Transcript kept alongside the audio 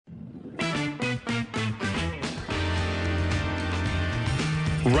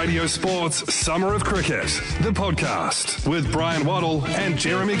Radio Sport's Summer of Cricket, the podcast with Brian Waddle and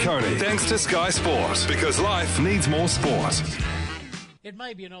Jeremy Coney. Thanks to Sky Sport, because life needs more sport. It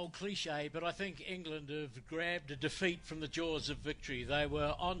may be an old cliche, but I think England have grabbed a defeat from the jaws of victory. They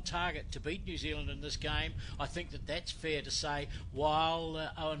were on target to beat New Zealand in this game. I think that's fair to say,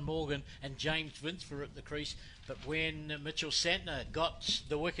 while Owen Morgan and James Vince were at the crease. But when Mitchell Santner got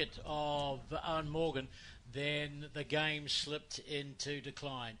the wicket of Owen Morgan, then the game slipped into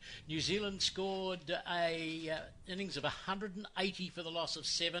decline. New Zealand scored a innings of 180 for the loss of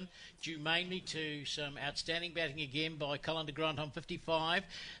 7, due mainly to some outstanding batting again by Colin de Grandhomme, 55,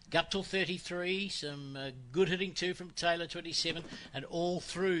 Guptill, 33, some good hitting too from Taylor, 27, and all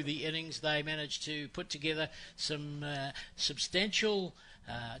through the innings they managed to put together some substantial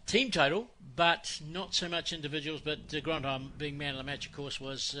team total, but not so much individuals. But de Grandhomme, being man of the match, of course,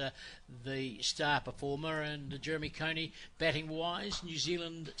 was the star performer. And Jeremy Coney, batting-wise, New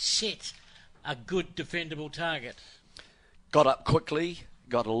Zealand set a good defendable target. Got up quickly,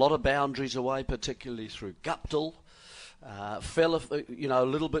 got a lot of boundaries away, particularly through Guptill. Fell a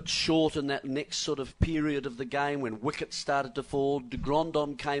little bit short in that next sort of period of the game when wickets started to fall. De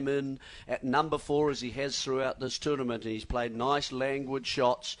Grandhomme came in at number 4, as he has throughout this tournament, and he's played nice languid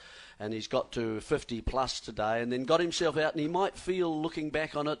shots, and he's got to 50 plus today, and then got himself out, and he might feel, looking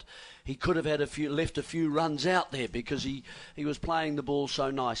back on it, he could have left a few runs out there because he was playing the ball so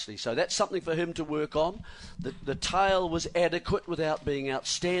nicely. So that's something for him to work on. The tail was adequate without being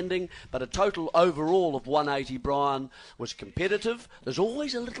outstanding, but a total overall of 180, Brian, was competitive. There's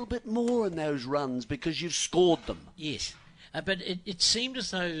always a little bit more in those runs because you've scored them. Yes. But it seemed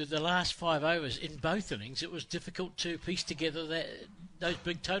as though the last 5 overs in both innings, it was difficult to piece together those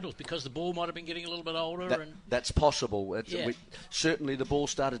big totals because the ball might have been getting a little bit older. That's possible. Certainly the ball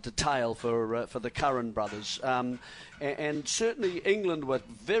started to tail for the Curran brothers. And certainly England were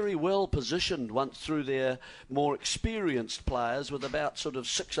very well positioned once through their more experienced players with about sort of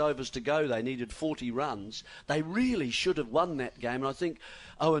 6 overs to go. They needed 40 runs. They really should have won that game. And I think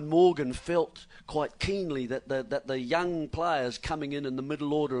Owen Morgan felt quite keenly that the young players coming in the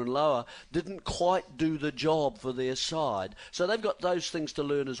middle order and lower didn't quite do the job for their side. So they've got those things to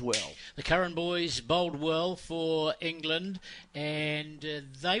learn as well. The Curran boys bowled well for England, and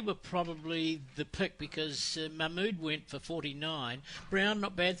they were probably the pick because Mahmood went for 49. Brown,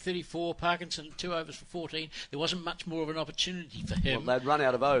 not bad, 34. Parkinson, 2 overs for 14. There wasn't much more of an opportunity for him. Well, they'd run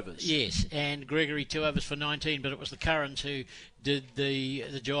out of overs. Yes, and Gregory, 2 overs for 19, but it was the Currans who did the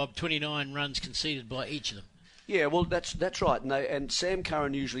job. 29 runs conceded by each of them. Yeah, well, that's right. And Sam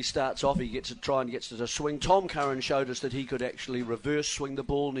Curran usually starts off. He gets to the swing. Tom Curran showed us that he could actually reverse swing the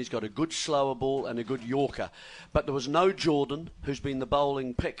ball, and he's got a good slower ball and a good Yorker. But there was no Jordan, who's been the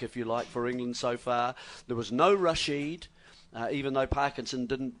bowling pick, if you like, for England so far. There was no Rashid, even though Parkinson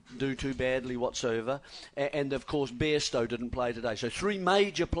didn't do too badly whatsoever. And of course, Bairstow didn't play today. So 3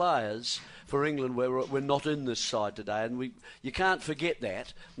 major players for England were not in this side today, and you can't forget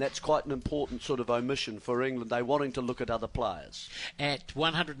that. That's quite an important sort of omission for England. They're wanting to look at other players. At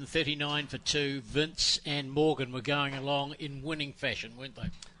 139 for 2, Vince and Morgan were going along in winning fashion, weren't they?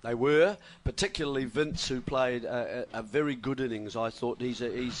 They were, particularly Vince, who played a very good innings. I thought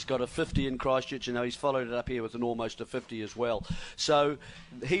he's got a 50 in Christchurch, he's followed it up here with almost a 50 as well. So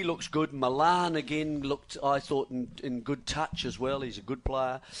he looks good. Milan again looked, I thought, in good touch as well. He's a good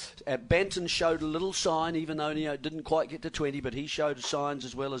player. Banton showed a little sign, even though didn't quite get to 20, but he showed signs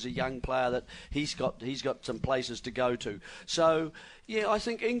as well as a young player that he's got some places to go to. So yeah, I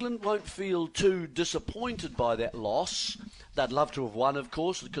think England won't feel too disappointed by that loss. They'd love to have won, of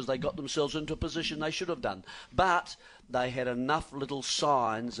course, because they got themselves into a position they should have done. But they had enough little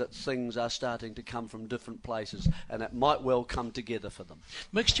signs that things are starting to come from different places, and it might well come together for them.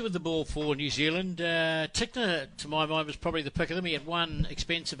 Mixture with the ball for New Zealand. Tickner, to my mind, was probably the pick of them. He had 1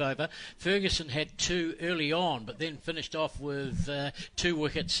 expensive over. Ferguson had 2 early on, but then finished off with 2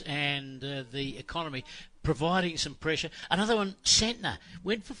 wickets and the economy providing some pressure. Another one, Santner,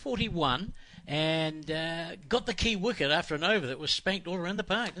 went for 41 and got the key wicket after an over that was spanked all around the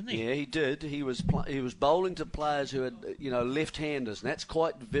park, didn't he? Yeah, he did. He was bowling to players who had left-handers, and that's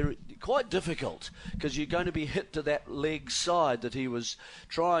quite difficult because you're going to be hit to that leg side that he was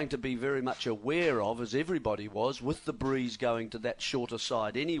trying to be very much aware of, as everybody was, with the breeze going to that shorter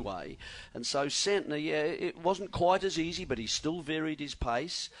side anyway. And so Santner, it wasn't quite as easy, but he still varied his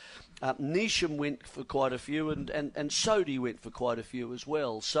pace. Neesham went for quite a few, and Sodhi went for quite a few as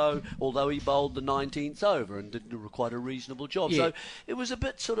well. So, although he bowled the 19th over and did quite a reasonable job. Yeah. So, it was a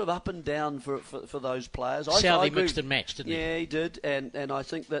bit sort of up and down for those players. Southey mixed and matched, didn't he? Yeah, he did. And I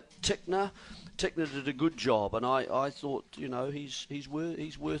think that Tickner. Tickner did a good job, and I thought, he's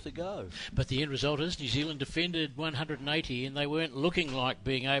worth a go. But the end result is New Zealand defended 180, and they weren't looking like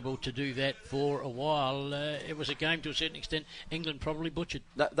being able to do that for a while. It was a game to a certain extent England probably butchered.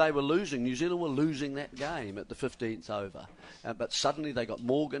 They were losing. New Zealand were losing that game at the 15th over. But suddenly they got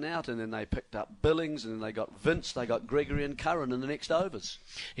Morgan out, and then they picked up Billings, and then they got Vince, they got Gregory and Curran in the next overs.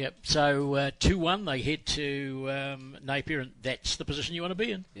 Yep, so 2-1, they head to Napier, and that's the position you want to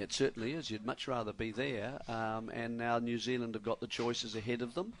be in. Yeah, it certainly is. You'd much rather be there, and now New Zealand have got the choices ahead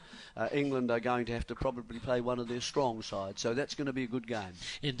of them. England are going to have to probably play one of their strong sides, so that's going to be a good game.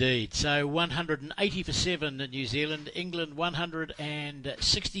 Indeed. So 180 for 7 in New Zealand, England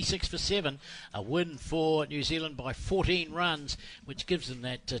 166 for 7, a win for New Zealand by 14 runs, which gives them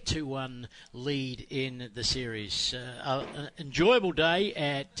that 2-1 lead in the series. An enjoyable day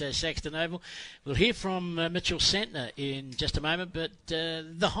at Saxton Oval. We'll hear from Mitchell Santner in just a moment, but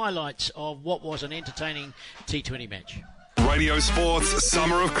the highlights of what was an entertaining T20 match. Radio Sports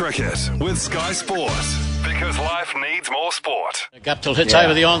Summer of Cricket with Sky Sport. Because life needs more sport. Guptill hits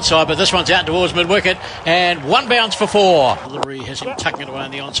over the onside, but this one's out towards mid-wicket, and one bounce for 4. Delivery has him tucking it away on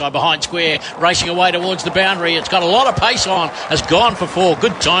the onside behind square, racing away towards the boundary. It's got a lot of pace on, has gone for 4.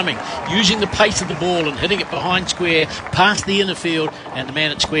 Good timing, using the pace of the ball and hitting it behind square, past the inner field, and the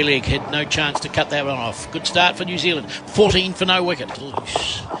man at square leg had no chance to cut that one off. Good start for New Zealand, 14 for no wicket.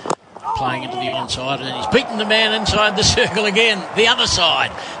 Loose. Playing into the onside, and he's beaten the man inside the circle again. The other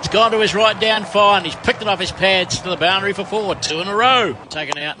side. It's gone to his right down fine. He's picked it off his pads to the boundary for 4. 2 in a row.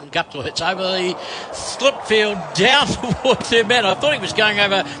 Taken out, and Guptill hits over the slip field down towards their man. I thought he was going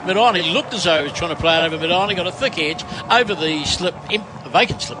over mid-on. He looked as though he was trying to play it over mid-on. He got a thick edge over the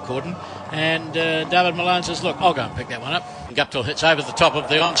vacant slip cordon. And David Malone says, look, I'll go and pick that one up. And Guptill hits over the top of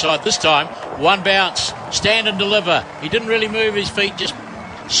the onside this time. One bounce. Stand and deliver. He didn't really move his feet, just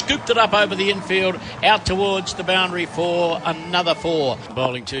scooped it up over the infield, out towards the boundary for another 4.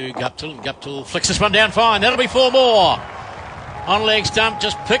 Bowling to Guptill, and Guptill flicks this one down fine. That'll be 4 more. On leg stump,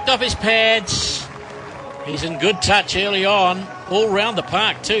 just picked off his pads. He's in good touch early on, all round the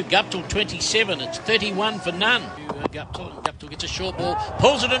park too. Guptill 27, it's 31 for none. Guptill gets a short ball,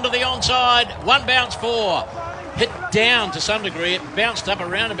 pulls it into the onside, one bounce 4. Hit down to some degree, it bounced up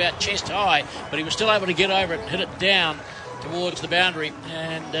around about chest high, but he was still able to get over it and hit it down towards the boundary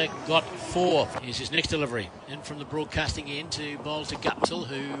and got 4. Here's his next delivery. In from the broadcasting end to bowl to Guptill,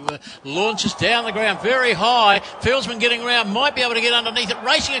 who launches down the ground very high. Fieldsman getting around, might be able to get underneath it,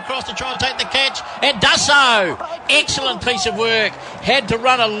 racing across to try and take the catch, and does so. Excellent piece of work. Had to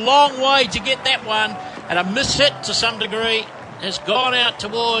run a long way to get that one, and a miss-hit to some degree has gone out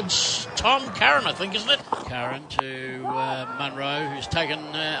towards Tom Curran, I think, isn't it? Curran to Munro, who's taken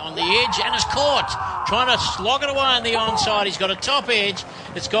on the edge and is caught. Trying to slog it away on the onside. He's got a top edge.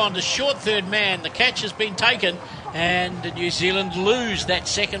 It's gone to short third man. The catch has been taken, and New Zealand lose that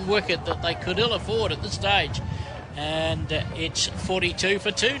second wicket that they could ill afford at this stage. And it's 42 for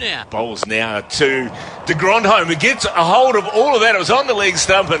 2 now. Bowls now to de Grandhomme, who gets a hold of all of that. It was on the leg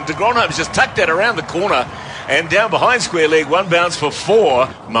stump, and de Grandhomme's just tucked that around the corner and down behind square leg. One bounce for 4.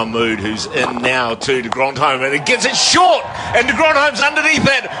 Mahmood, who's in now to de Grandhomme, and it gets it short, and de Grandhomme's underneath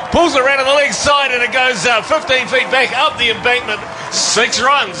that, pulls it around on the leg side, and it goes 15 feet back up the embankment. 6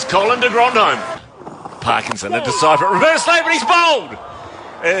 runs, Colin de Grandhomme. Parkinson into Seifert, reverse slave, and he's bowled.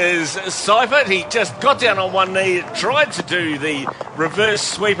 Is Seifert. He just got down on one knee, tried to do the reverse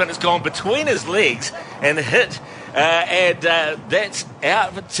sweep, and it's gone between his legs and hit, and that's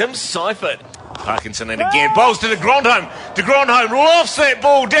out for Tim Seifert. Parkinson in again, bowls to de Grandhomme. De Grandhomme lofts that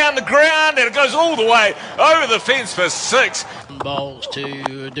ball down the ground, and it goes all the way over the fence for 6. Bowls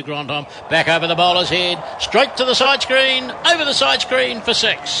to de Grandhomme, back over the bowler's head, straight to the side screen, over the side screen for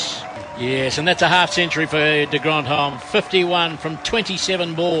 6. Yes, and that's a half century for de Grandhomme. 51 from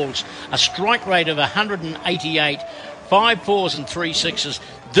 27 balls, a strike rate of 188, 5 4s and 3 6s.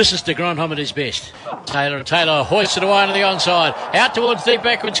 This is de Grandhomme at his best. Taylor hoists it away on the onside, out towards deep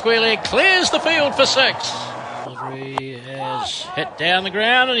backward square leg, clears the field for 6. Delivery has hit down the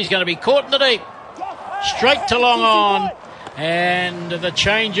ground, and he's going to be caught in the deep. Straight to long on, and the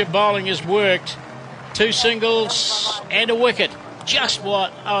change of bowling has worked. 2 singles and a wicket. Just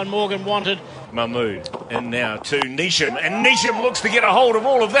what Owen Morgan wanted. Mahmood in now to Neesham, and Neesham looks to get a hold of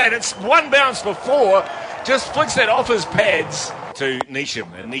all of that. It's one bounce for 4, just flicks that off his pads to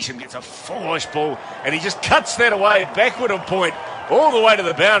Neesham, and Neesham gets a foolish ball, and he just cuts that away backward of point all the way to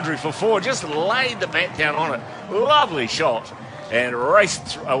the boundary for 4. Just laid the bat down on it. Lovely shot, and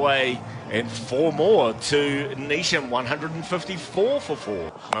raced away And 4 more to Neesham, 154 for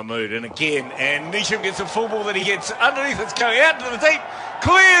 4. Mahmood in again, and Neesham gets a full ball that he gets underneath. It's going out to the deep,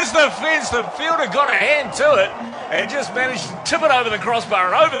 clears the fence. The fielder got a hand to it and just managed to tip it over the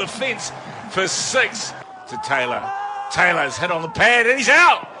crossbar and over the fence for 6 to Taylor. Taylor's hit on the pad and he's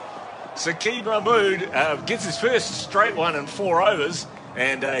out. Saqib Mahmood gets his first straight one in 4 overs,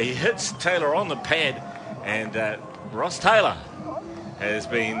 and he hits Taylor on the pad, and Ross Taylor has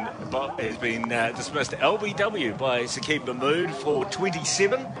been dismissed LBW by Saqib Mahmood for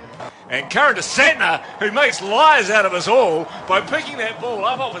 27. And Curran de Santner, who makes liars out of us all by picking that ball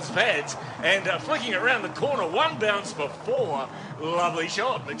up off his pads and flicking it around the corner. 1 bounce for 4. Lovely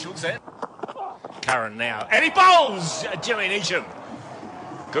shot, Mitchell Santner. Curran now, and he bowls Jimmy Neesham.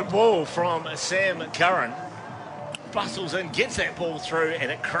 Good ball from Sam Curran. Bustles in, gets that ball through,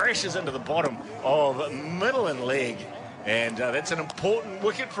 and it crashes into the bottom of middle and leg. And that's an important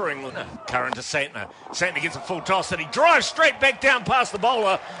wicket for England. Curran to Santner. Santner gets a full toss, and he drives straight back down past the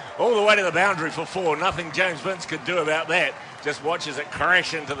bowler all the way to the boundary for 4. Nothing James Vince could do about that. Just watches it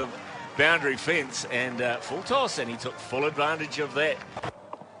crash into the boundary fence, and full toss, and he took full advantage of that.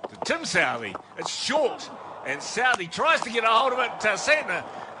 To Tim Southey. It's short, and Southey tries to get a hold of it. Santner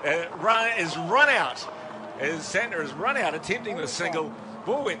is run out. As Santner is run out attempting the single.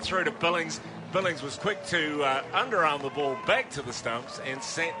 Ball went through to Billings. Billings was quick to underarm the ball back to the stumps, and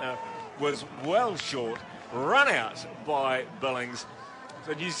Santner was well short. Run out by Billings.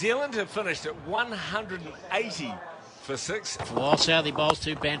 So New Zealand have finished at 180 for 6. While Southey bowls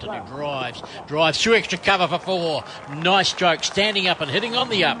to Banton, who drives through extra cover for 4. Nice stroke, standing up and hitting on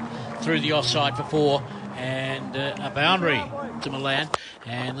the up through the offside for 4. And a boundary to Milan,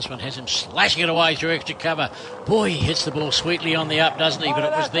 and this one has him slashing it away through extra cover. Boy, he hits the ball sweetly on the up, doesn't he? But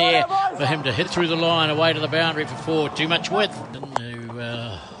it was there for him to hit through the line away to the boundary for 4. Too much width. Who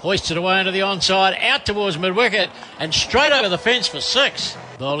hoists it away into the onside, out towards mid-wicket, and straight over the fence for 6.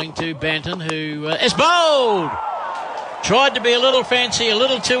 Bowling to Banton, who is bowled. Tried to be a little fancy, a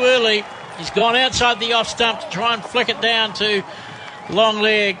little too early. He's gone outside the off stump to try and flick it down to long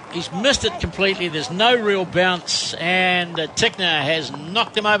leg. He's missed it completely. There's no real bounce, and Tickner has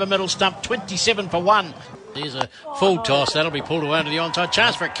knocked him over middle stump. 27 for 1. There's a full toss. That'll be pulled away into the onside.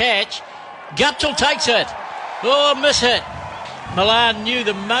 Chance for a catch. Guptill takes it. Oh, miss hit. Milan knew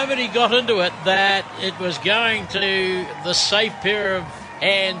the moment he got into it that it was going to the safe pair of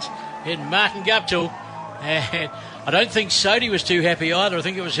hands in Martin Guptill, and I don't think Sodhi was too happy either. I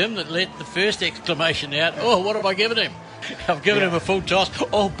think it was him that let the first exclamation out. Oh, what have I given him? I've given him a full toss.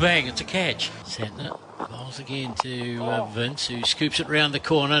 Oh, bang, it's a catch. Santner bowls again to Vince, who scoops it round the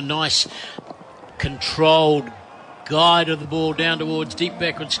corner. Nice controlled guide of the ball down towards deep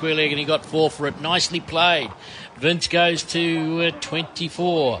backward square leg, and he got 4 for it. Nicely played. Vince goes to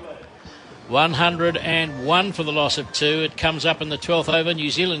 24. 101 for the loss of 2. It comes up in the 12th over.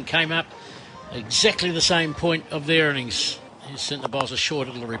 New Zealand came up exactly the same point of their innings. His centre bowls are short.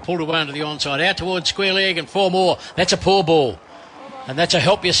 It'll be pulled away into the onside, out towards square leg, and 4 more. That's a poor ball. And that's a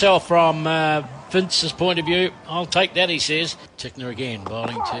help yourself from Vince's point of view. I'll take that, he says. Tickner again,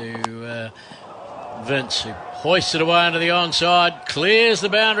 bowling to Vince, who hoists it away into the onside, clears the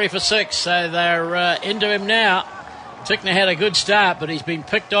boundary for 6. So they're into him now. Tickner had a good start, but he's been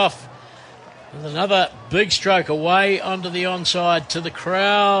picked off with another big stroke away onto the onside to the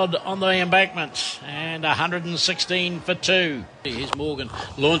crowd on the embankment, and 116 for 2. Here's Morgan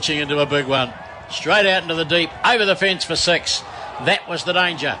launching into a big one, straight out into the deep, over the fence for 6. That was the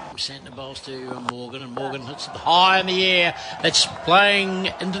danger. Santner bowls to Morgan, and Morgan hits it high in the air. That's playing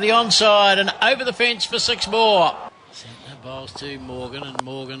into the onside and over the fence for 6 more. Santner bowls to Morgan, and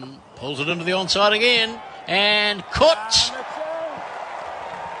Morgan pulls it into the onside again, and caught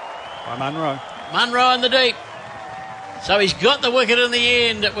by Munro. Munro in the deep. So he's got the wicket in the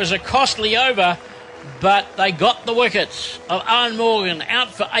end. It was a costly over, but they got the wicket of Owen Morgan, out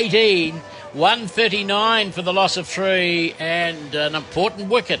for 18. 139 for the loss of 3, and an important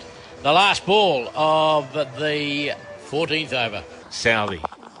wicket. The last ball of the 14th over. Southey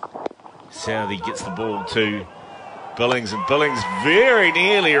gets the ball to Billings, and Billings very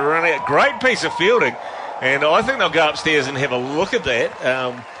nearly running out. Great piece of fielding, and I think they'll go upstairs and have a look at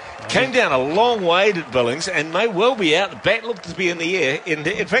that. Came down a long way to Billings and may well be out. The bat looked to be in the air.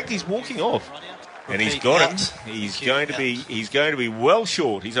 In fact, he's walking off. And he's got him. He's going to be well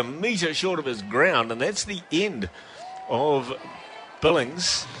short. He's a metre short of his ground, and that's the end of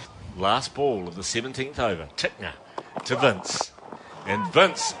Billings' last ball of the 17th over. Tickner to Vince. And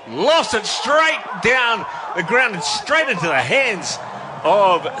Vince lost it straight down the ground and straight into the hands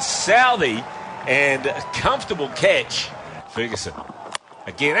of Southey. And a comfortable catch. Ferguson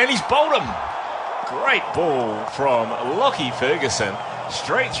again, and he's bowled him. Great ball from Lockie Ferguson,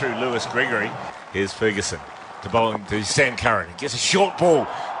 straight through Lewis Gregory. Here's Ferguson to bowl to Sam Curran. He gets a short ball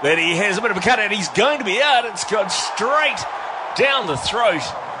that he has a bit of a cut at. He's going to be out. It's gone straight down the throat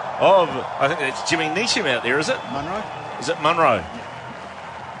of, I think that's Jimmy Neesham out there, is it? Munro. Is it Munro?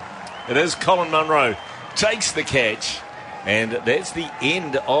 It is Colin Munro. Takes the catch. And that's the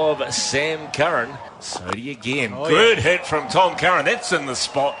end of Sam Curran. Sodhi again. Good hit from Tom Curran. That's in the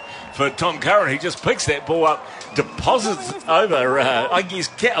spot for Tom Curran. He just picks that ball up, deposits over, I guess,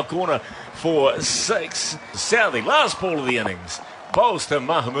 cattle corner for 6. Southey, last ball of the innings. Bowls to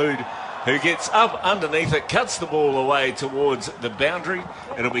Mahmood, who gets up underneath it, cuts the ball away towards the boundary.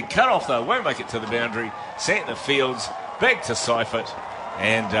 It'll be cut off though, won't make it to the boundary. Santner Fields, back to Seifert.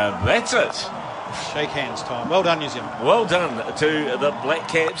 And that's it. Shake hands, Tom. Well done, New Zealand. Well done to the Black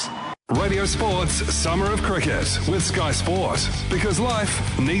Caps. Radio Sports Summer of Cricket with Sky Sport, because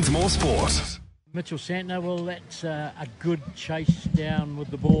life needs more sport. Mitchell Santner, well, that's a good chase down with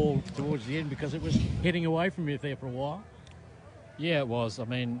the ball towards the end, because it was heading away from you there for a while. Yeah, it was. I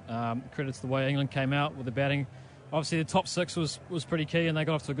mean, credit to the way England came out with the batting. Obviously, the top 6 was pretty key, and they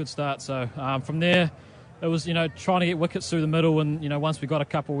got off to a good start. So from there, it was, trying to get wickets through the middle, and, once we got a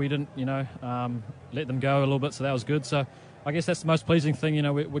couple, we didn't, let them go a little bit, so that was good. So I guess that's the most pleasing thing,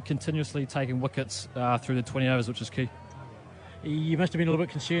 we're continuously taking wickets through the 20 overs, which is key. You must have been a little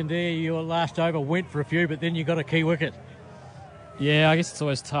bit concerned there. Your last over went for a few, but then you got a key wicket. Yeah, I guess it's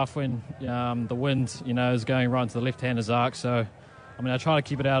always tough when the wind, is going right into the left-hander's arc. So, I mean, I try to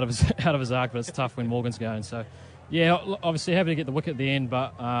keep it out of his arc, but it's tough when Morgan's going. So, yeah, obviously happy to get the wicket at the end,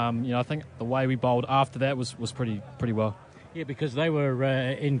 but I think the way we bowled after that was pretty well. Yeah, because they were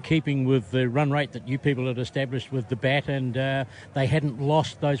in keeping with the run rate that you people had established with the bat, and they hadn't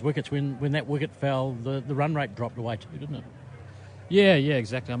lost those wickets. When that wicket fell, the run rate dropped away too, didn't it? Yeah,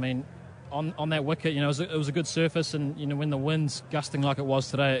 exactly. I mean, on that wicket, it was a good surface, and when the wind's gusting like it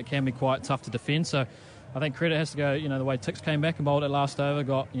was today, it can be quite tough to defend. So I think credit has to go, the way Tix came back and bowled it last over,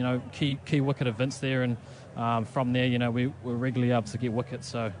 got, key wicket of Vince there, and from there, we were regularly able to get wickets.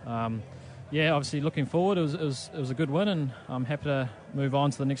 So, yeah, obviously looking forward, it was a good win, and I'm happy to move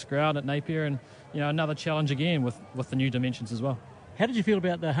on to the next ground at Napier, and, another challenge again with the new dimensions as well. How did you feel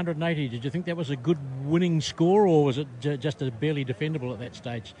about the 180? Did you think that was a good winning score, or was it just a barely defendable at that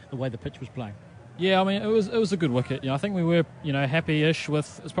stage, the way the pitch was playing? Yeah, I mean, it was a good wicket. I think we were, happy-ish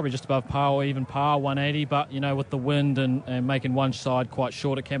with, it's probably just above par or even par, 180, but, with the wind and making one side quite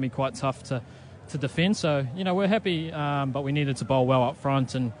short, it can be quite tough to defend. So, we're happy, but we needed to bowl well up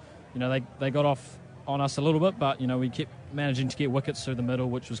front, and, they got off on us a little bit, but, we kept managing to get wickets through the middle,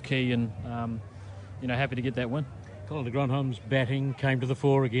 which was key, and, happy to get that win. Colin de Grandhomme's batting came to the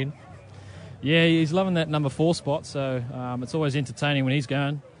fore again. Yeah, he's loving that number 4 spot, so it's always entertaining when he's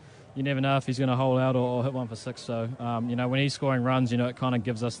going. You never know if he's going to hole out or hit one for 6. So, when he's scoring runs, it kind of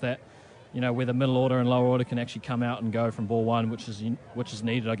gives us that, where the middle order and lower order can actually come out and go from ball 1, which is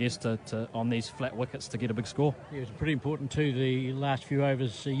needed, I guess, to on these flat wickets to get a big score. Yeah, it was pretty important too, the last few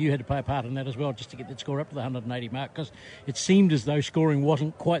overs. You had to play a part in that as well, just to get that score up to the 180 mark, because it seemed as though scoring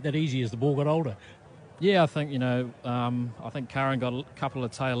wasn't quite that easy as the ball got older. Yeah, I think, I think Curran got a couple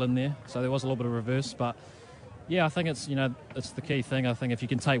of tail in there, so there was a little bit of reverse, but yeah, I think it's, it's the key thing. I think if you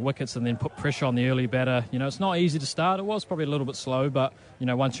can take wickets and then put pressure on the early batter, it's not easy to start. It was probably a little bit slow, but,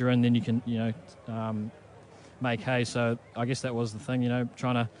 once you're in, then you can, make hay. So I guess that was the thing,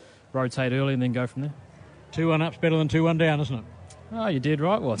 trying to rotate early and then go from there. 2-1 up's better than 2-1 down, isn't it? Oh, you did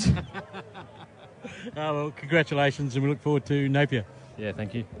right, Watts. Well, congratulations, and we look forward to Napier. Yeah,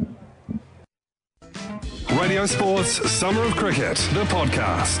 thank you. Radio Sports Summer of Cricket, the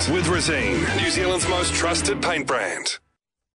podcast with Resene, New Zealand's most trusted paint brand.